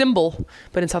big symbol,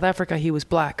 but in South Africa he was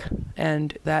black,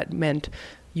 and that meant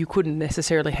you couldn't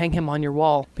necessarily hang him on your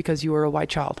wall because you were a white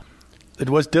child. It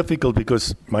was difficult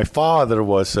because my father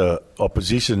was an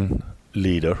opposition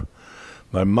leader.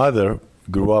 My mother,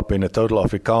 grew up in a total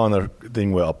Afrikaner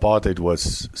thing where apartheid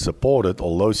was supported,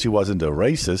 although she wasn't a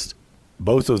racist.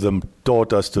 Both of them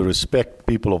taught us to respect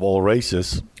people of all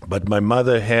races. But my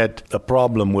mother had a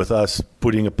problem with us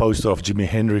putting a poster of Jimi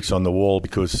Hendrix on the wall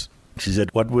because she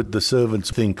said, what would the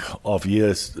servants think of,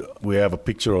 yes, we have a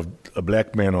picture of a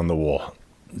black man on the wall.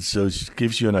 So it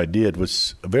gives you an idea. It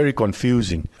was very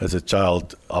confusing as a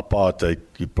child, apartheid.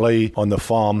 You play on the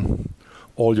farm,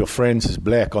 all your friends is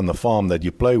black on the farm that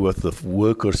you play with, the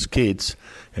workers' kids,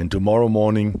 and tomorrow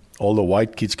morning all the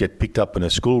white kids get picked up in a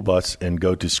school bus and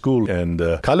go to school, and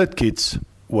colored kids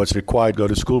was required to go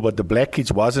to school, but the black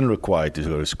kids wasn't required to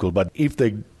go to school. But if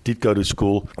they did go to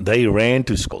school, they ran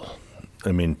to school.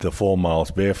 I mean, the 4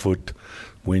 miles barefoot,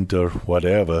 winter,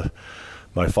 whatever.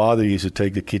 My father used to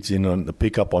take the kids in on the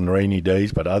pickup on rainy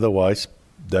days, but otherwise,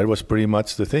 that was pretty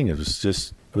much the thing. It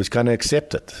was kind of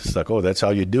accepted. It's like, oh, that's how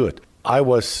you do it. I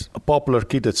was a popular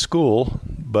kid at school,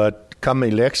 but come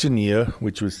election year,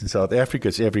 which was in South Africa,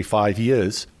 it's every 5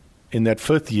 years. In that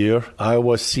 5th year, I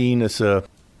was seen as a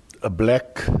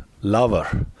black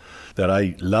lover, that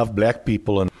I love black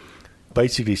people, and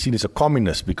basically seen as a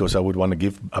communist because I would want to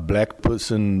give a black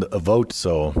person a vote.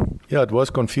 So, yeah, it was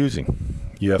confusing.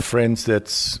 You have friends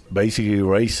that's basically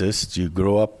racist. You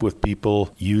grow up with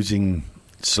people using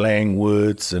slang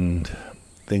words and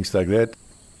things like that.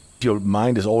 Your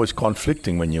mind is always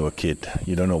conflicting when you're a kid.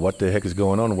 You don't know what the heck is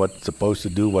going on, what's supposed to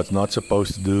do, what's not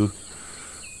supposed to do.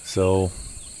 So,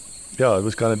 yeah, it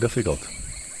was kind of difficult.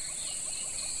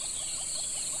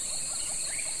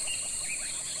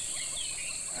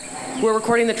 We're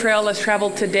recording the trail as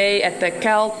traveled today at the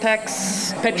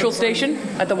Caltex petrol station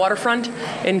at the waterfront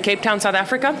in Cape Town, South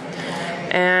Africa.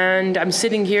 And I'm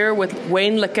sitting here with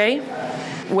Wayne Lakay.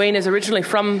 Wayne is originally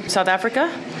from South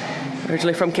Africa,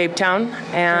 originally from Cape Town.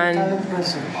 And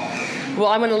well,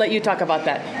 I'm going to let you talk about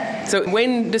that. So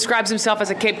Wayne describes himself as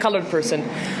a Cape-colored person.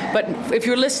 But if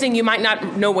you're listening, you might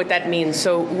not know what that means.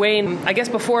 So Wayne, I guess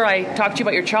before I talk to you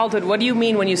about your childhood, what do you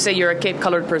mean when you say you're a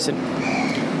Cape-colored person?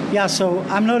 Yeah, so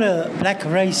I'm not a black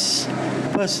race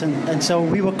person, and so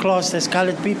we were classed as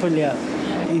colored people here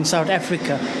in South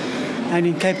Africa and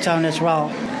in Cape Town as well.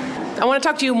 I want to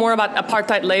talk to you more about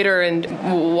apartheid later and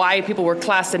why people were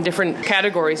classed in different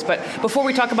categories. But before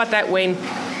we talk about that, Wayne,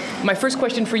 my first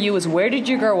question for you is, where did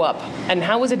you grow up, and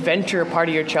how was adventure a part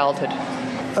of your childhood?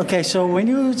 Okay, so when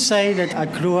you say that I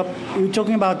grew up, you're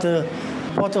talking about the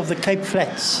part of the Cape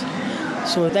Flats.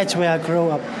 So that's where I grew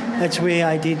up. That's where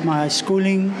I did my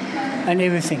schooling and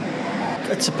everything.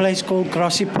 It's a place called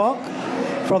Grassy Park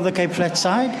from the Cape Flats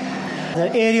side.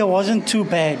 The area wasn't too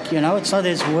bad, you know. It's not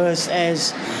as worse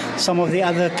as some of the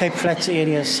other Cape Flats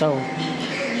areas. So,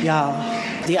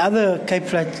 yeah, the other Cape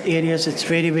Flats areas, it's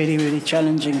very, very, very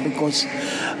challenging because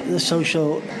the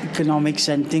social economics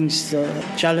and things, the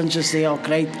challenges there are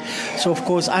great. So, of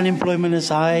course, unemployment is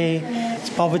high,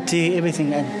 it's poverty,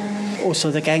 everything. And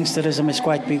also the gangsterism is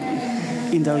quite big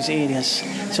in those areas.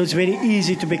 So it's very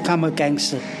easy to become a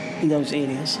gangster in those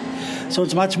areas. So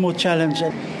it's much more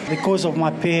challenging. Because of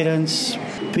my parents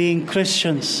being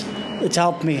Christians, it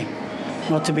helped me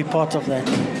not to be part of that.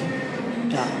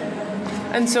 Yeah.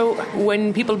 And so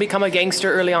when people become a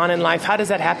gangster early on in life, how does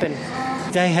that happen?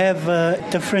 They have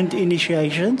different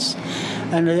initiations.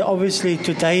 And obviously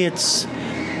today it's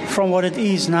from what it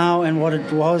is now and what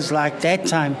it was like that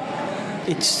time.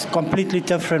 It's completely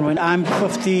different. When I'm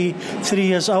 53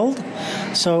 years old,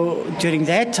 so during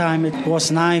that time it was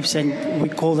knives and we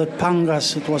called it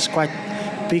pangas. It was quite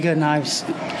bigger knives.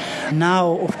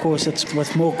 Now, of course, it's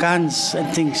with more guns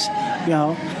and things. You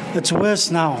know, it's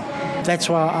worse now. That's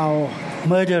why our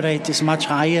murder rate is much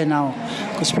higher now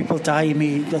because people die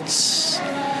immediately.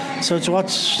 So it's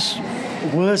what's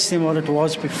worse than what it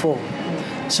was before.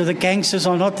 So the gangsters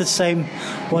are not the same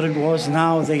what it was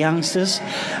now, the youngsters.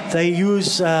 They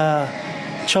use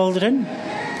children,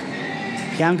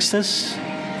 youngsters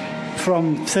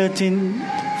from 13,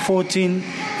 14,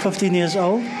 15 years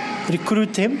old,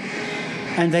 recruit them,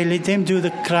 and they let them do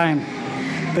the crime.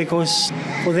 Because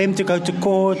for them to go to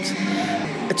court,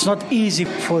 it's not easy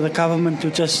for the government to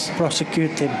just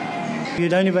prosecute them. You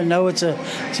don't even know it's a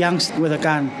youngster with a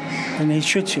gun, and he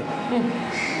shoots you.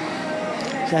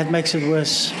 That makes it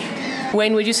worse.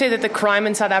 Wayne, would you say that the crime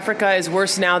in South Africa is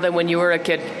worse now than when you were a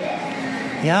kid?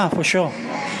 Yeah, for sure.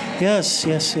 Yes.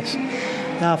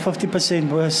 Yeah, 50%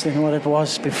 worse than what it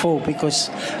was before because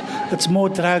it's more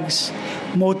drugs,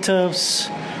 more turfs,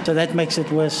 so that makes it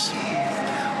worse.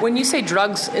 When you say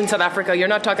drugs in South Africa, you're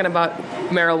not talking about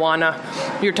marijuana.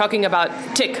 You're talking about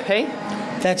tick, hey?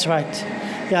 That's right.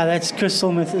 Yeah, that's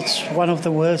crystal meth. It's one of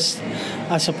the worst,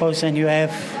 I suppose, and you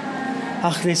have...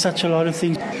 there's such a lot of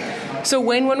things. So,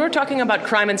 Wayne, when we're talking about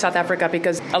crime in South Africa,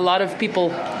 because a lot of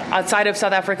people outside of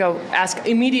South Africa ask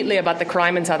immediately about the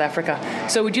crime in South Africa.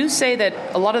 So would you say that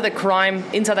a lot of the crime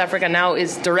in South Africa now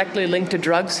is directly linked to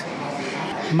drugs?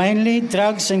 Mainly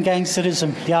drugs and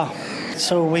gangsterism, yeah.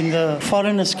 So when the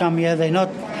foreigners come here, they're not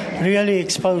really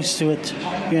exposed to it,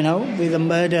 you know, where the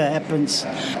murder happens.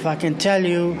 If I can tell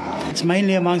you, it's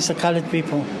mainly amongst the colored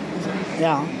people.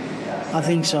 Yeah, I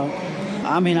think so.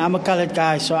 I mean, I'm a colored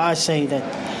guy, so I say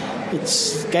that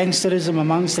it's gangsterism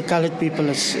amongst the colored people,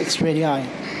 it's very high.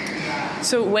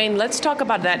 So, Wayne, let's talk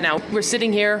about that now. We're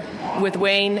sitting here with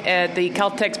Wayne at the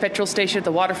Caltex petrol station at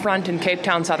the waterfront in Cape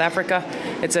Town, South Africa.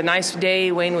 It's a nice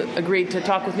day. Wayne agreed to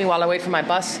talk with me while I wait for my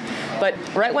bus. But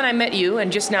right when I met you,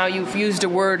 and just now you've used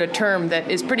a term that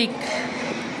is pretty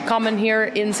common here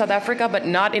in South Africa, but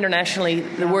not internationally,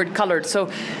 the word colored. So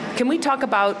can we talk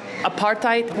about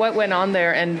apartheid, what went on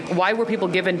there, and why were people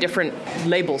given different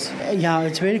labels? Yeah,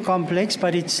 it's very complex,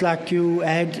 but it's like you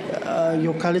had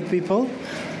your colored people,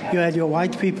 you had your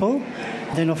white people,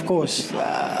 then of course,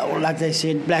 like they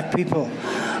said, black people.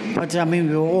 But I mean,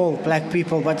 we were all black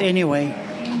people, but anyway,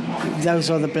 those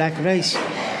are the black race.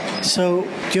 So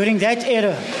during that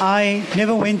era, I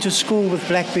never went to school with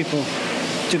black people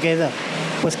together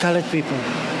with colored people.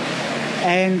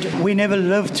 And we never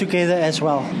lived together as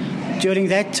well. During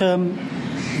that term,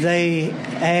 they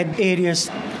had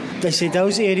areas, they said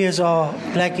those areas are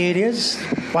black areas,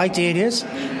 white areas,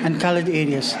 and colored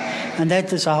areas. And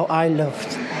that is how I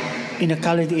lived, in a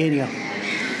colored area.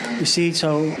 You see,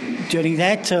 so during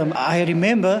that term, I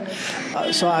remember,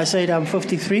 so I said I'm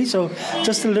 53, so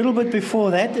just a little bit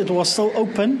before that, it was still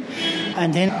open.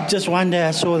 And then just one day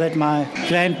I saw that my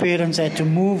grandparents had to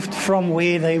move from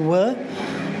where they were,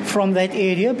 from that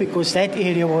area, because that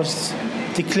area was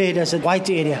declared as a white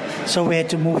area. So we had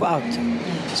to move out.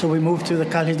 So we moved to the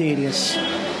colored areas.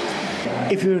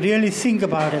 If you really think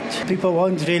about it, people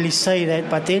won't really say that,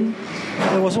 but then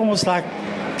there was almost like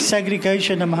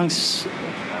segregation amongst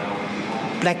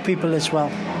black people as well,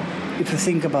 if you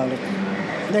think about it.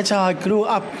 That's how I grew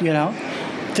up, you know,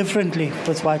 differently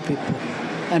with white people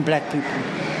and black people.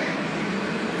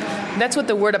 That's what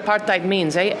the word apartheid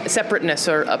means, eh? Separateness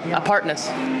or apartness.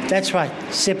 That's right,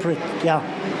 separate, yeah.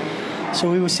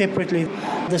 So we were separately,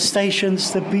 the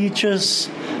stations, the beaches,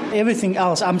 everything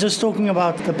else. I'm just talking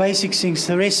about the basic things,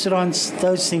 the restaurants,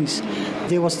 those things.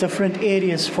 There was different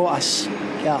areas for us,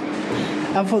 yeah.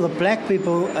 And for the black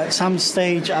people, at some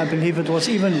stage, I believe it was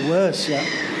even worse, yeah.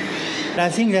 But I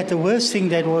think that the worst thing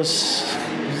that was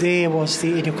there was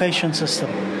the education system.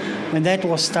 When that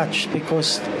was touched,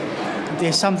 because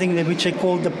there's something that which they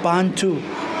call the Bantu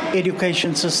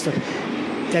education system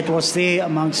that was there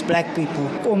amongst black people,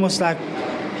 almost like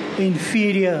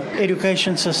inferior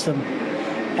education system.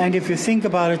 And if you think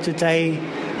about it today,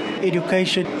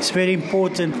 education is very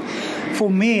important. For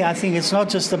me, I think it's not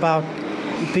just about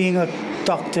being a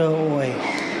doctor or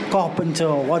a carpenter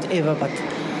or whatever, but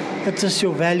it's just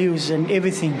your values and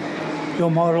everything, your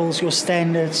morals, your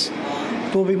standards.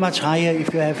 It will be much higher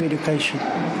if you have education.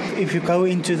 If you go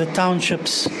into the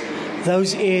townships,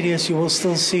 those areas, you will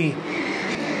still see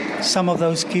some of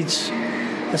those kids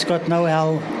that's got no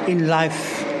help in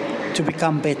life to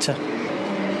become better.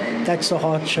 That's the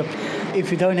hardship.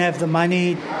 If you don't have the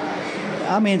money,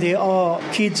 I mean, there are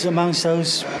kids amongst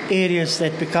those areas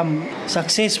that become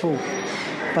successful,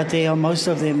 but there are most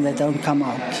of them that don't come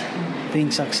out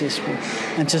being successful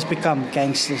and just become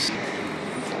gangsters.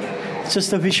 It's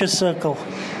just a vicious circle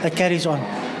that carries on.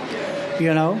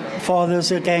 You know,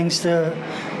 father's a gangster,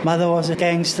 mother was a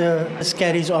gangster. This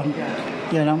carries on,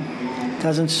 you know,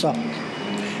 doesn't stop.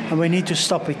 And we need to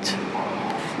stop it.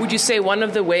 Would you say one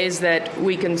of the ways that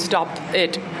we can stop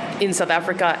it in South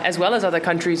Africa, as well as other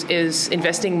countries, is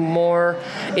investing more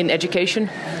in education?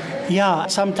 Yeah,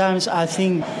 sometimes I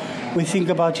think we think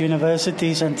about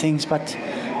universities and things, but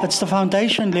it's the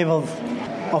foundation level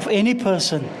of any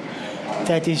person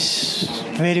that is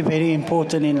very, very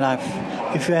important in life.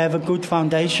 If you have a good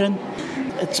foundation,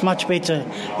 it's much better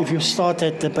if you start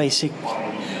at the basic.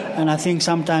 And I think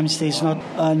sometimes there's not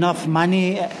enough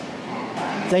money.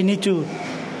 They need to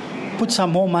put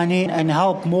some more money and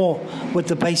help more with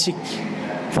the basic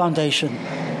foundation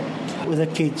with the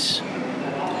kids.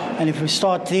 And if we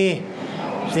start there,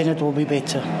 then it will be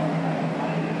better.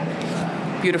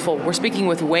 Beautiful. We're speaking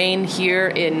with Wayne here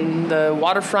in the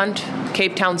waterfront,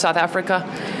 Cape Town, South Africa.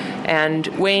 And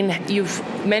Wayne, you've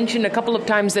mentioned a couple of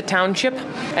times the township,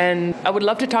 and I would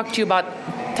love to talk to you about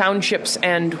townships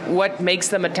and what makes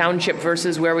them a township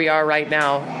versus where we are right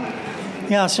now.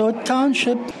 Yeah, so a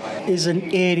township is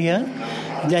an area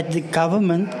that the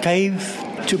government gave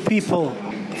to people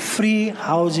free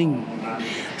housing.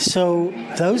 So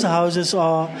those houses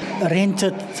are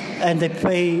rented and they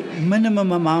pay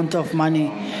minimum amount of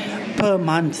money per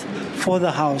month for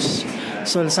the house.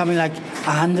 So something like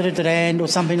 100 Rand or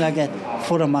something like that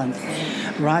for a month,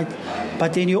 right?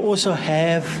 But then you also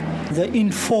have the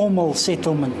informal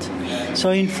settlement. So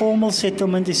informal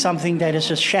settlement is something that is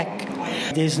a shack.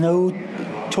 There's no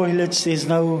toilets, there's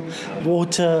no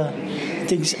water.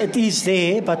 Things. It is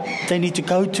there, but they need to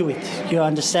go to it, you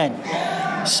understand?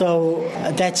 So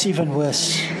that's even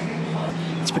worse.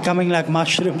 It's becoming like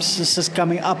mushrooms. It's just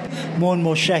coming up more and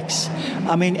more shacks.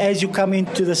 I mean, as you come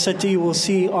into the city, you will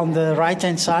see on the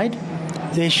right-hand side,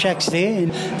 there's shacks there.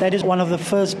 And that is one of the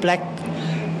first black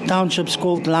townships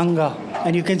called Langa.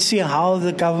 And you can see how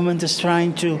the government is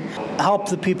trying to help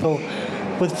the people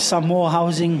with some more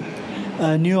housing,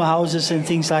 new houses and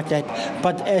things like that.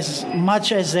 But as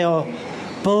much as they are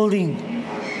building,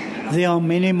 there are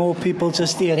many more people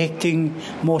just erecting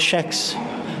more shacks,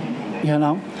 you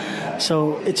know.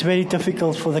 So it's very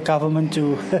difficult for the government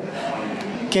to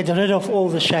get rid of all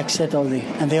the shacks that are there,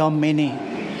 and there are many.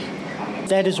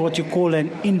 That is what you call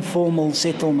an informal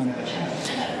settlement.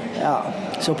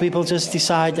 So people just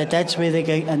decide that that's where they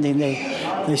go, and then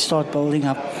they start building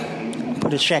up,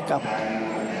 put a shack up.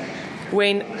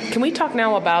 Wayne, can we talk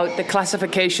now about the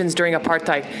classifications during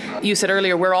apartheid? You said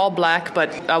earlier we're all black,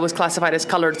 but I was classified as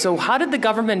colored. So how did the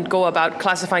government go about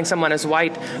classifying someone as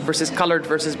white versus colored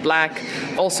versus black?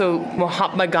 Also,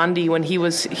 Mahatma Gandhi, when he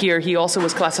was here, he also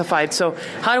was classified. So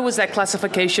how was that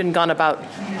classification gone about?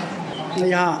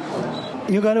 Yeah,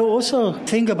 you got to also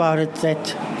think about it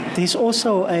that there's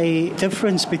also a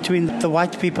difference between the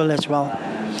white people as well.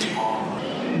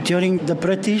 During the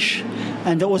British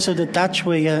and also the Dutch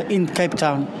were in Cape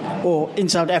Town or in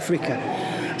South Africa.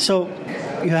 So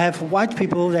you have white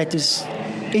people, that is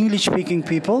English-speaking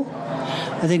people,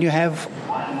 and then you have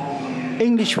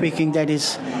English-speaking, that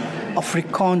is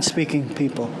Afrikaans-speaking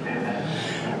people,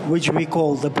 which we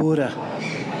call the Boere.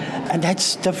 And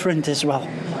that's different as well.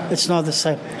 It's not the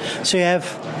same. So you have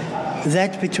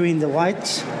that between the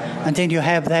whites, and then you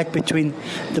have that between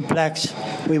the blacks,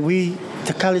 where we,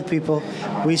 the colored people,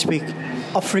 we speak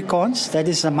Afrikaans, that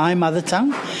is my mother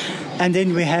tongue, and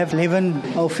then we have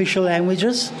 11 official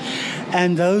languages,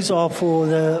 and those are for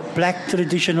the black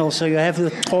traditional. So you have the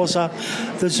Xhosa,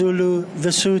 the Zulu, the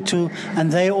Sotho,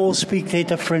 and they all speak their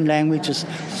different languages.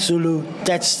 Zulu,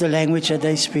 that's the language that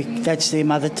they speak, that's their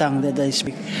mother tongue that they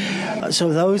speak.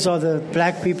 So those are the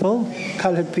black people,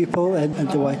 colored people, and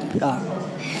the white people.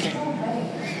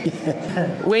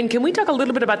 Wayne, can we talk a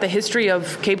little bit about the history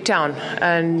of Cape Town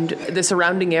and the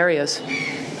surrounding areas?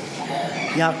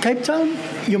 Yeah, Cape Town,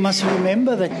 you must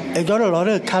remember that they got a lot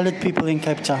of colored people in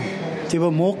Cape Town. There were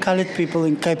more colored people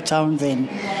in Cape Town than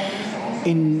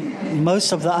in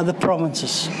most of the other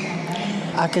provinces.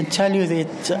 I can tell you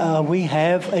that we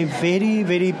have a very,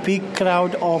 very big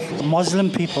crowd of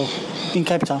Muslim people in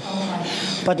Cape Town.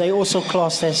 But they also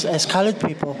classed as colored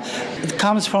people. It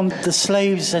comes from the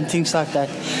slaves and things like that.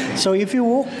 So if you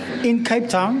walk in Cape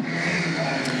Town,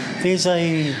 there's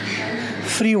a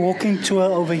free walking tour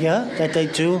over here that they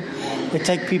do. They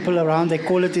take people around. They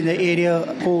call it in the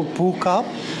area called Bukaap.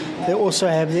 They also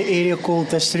have the area called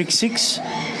District 6.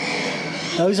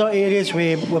 Those are areas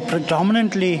where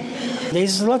predominantly,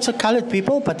 there's lots of colored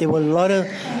people, but there were a lot of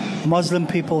Muslim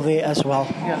people there as well.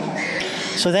 Yeah.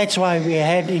 So that's why we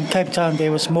had in Cape Town,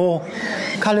 there was more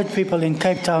colored people in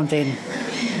Cape Town than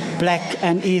black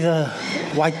and either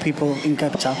white people in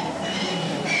Cape Town.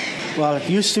 Well, it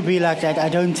used to be like that. I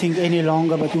don't think any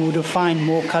longer, but you would find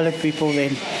more colored people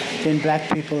than black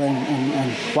people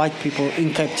and white people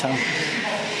in Cape Town.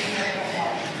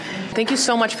 Thank you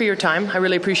so much for your time. I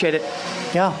really appreciate it.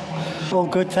 Yeah, all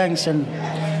good, thanks, and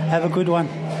have a good one.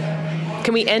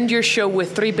 Can we end your show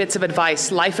with 3 bits of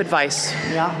advice, life advice?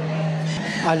 Yeah.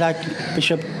 I like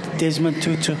Bishop Desmond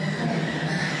Tutu.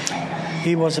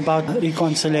 He was about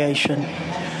reconciliation,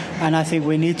 and I think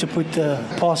we need to put the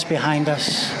past behind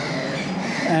us.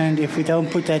 And if we don't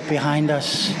put that behind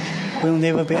us, we'll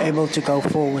never be able to go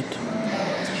forward.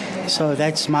 So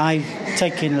that's my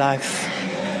take in life.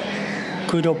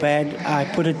 Good or bad, I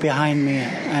put it behind me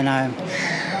and I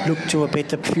look to a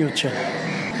better future.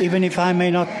 Even if I may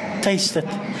not taste it,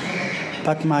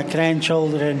 but my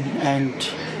grandchildren and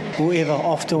whoever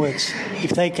afterwards,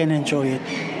 if they can enjoy it,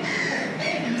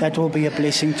 that will be a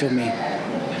blessing to me.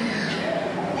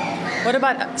 What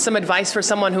about some advice for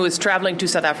someone who is traveling to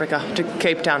South Africa, to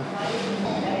Cape Town?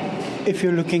 If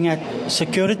you're looking at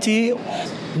security,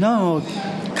 no,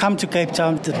 come to Cape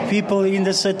Town. The people in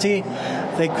the city,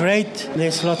 they're great.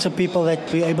 There's lots of people that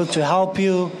will be able to help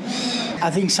you. I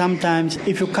think sometimes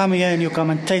if you come here and you come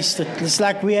and taste it, it's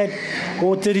like we had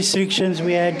water restrictions,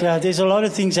 we had, there's a lot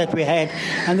of things that we had.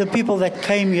 And the people that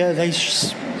came here, they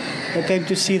came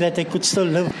to see that they could still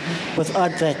live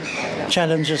without that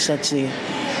challenges that's there.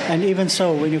 And even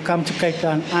so, when you come to Cape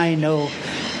Town, I know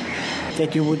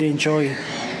that you would enjoy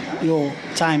your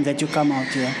time that you come out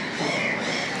here.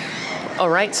 All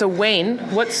right, so Wayne,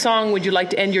 what song would you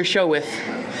like to end your show with?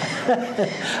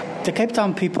 The Cape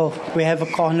Town people, we have a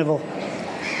carnival.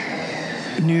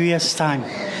 New Year's time.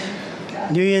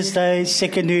 New Year's Day,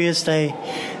 second New Year's Day,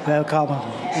 we have a carnival.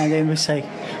 And then we say,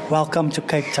 welcome to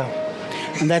Cape Town.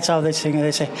 And that's how they sing it.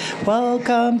 They say,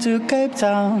 welcome to Cape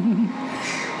Town.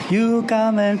 You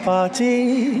come and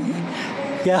party.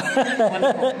 Yeah.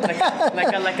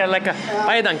 Lekker.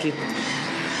 Baie dankie.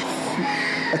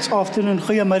 It's afternoon.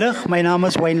 Goeiemiddag. My naam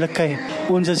is Wayne Lekay.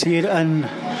 Ons is hier in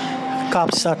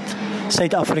Kaapstad,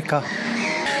 Suid-Afrika.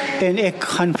 En ek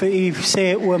gaan vir u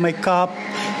sê oor my Kaap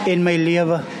en my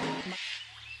lewe.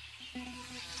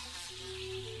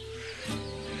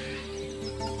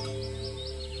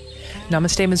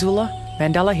 Namaste, Missoula.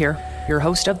 Mandela here, your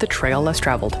host of The Trail Less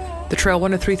Traveled, the Trail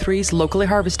 103.3's locally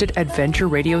harvested adventure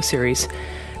radio series.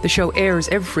 The show airs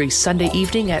every Sunday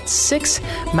evening at 6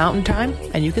 Mountain Time,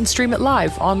 and you can stream it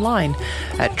live online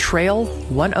at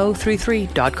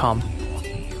trail1033.com.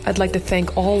 I'd like to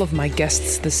thank all of my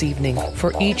guests this evening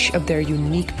for each of their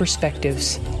unique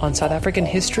perspectives on South African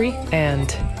history and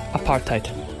apartheid.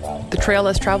 The Trail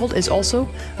Less Traveled is also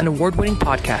an award-winning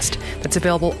podcast that's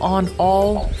available on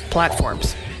all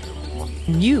platforms.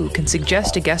 You can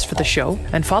suggest a guest for the show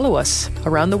and follow us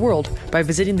around the world by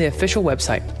visiting the official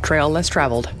website,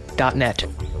 traillesstraveled.net.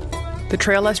 The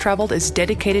Trail Less Traveled is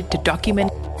dedicated to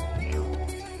documenting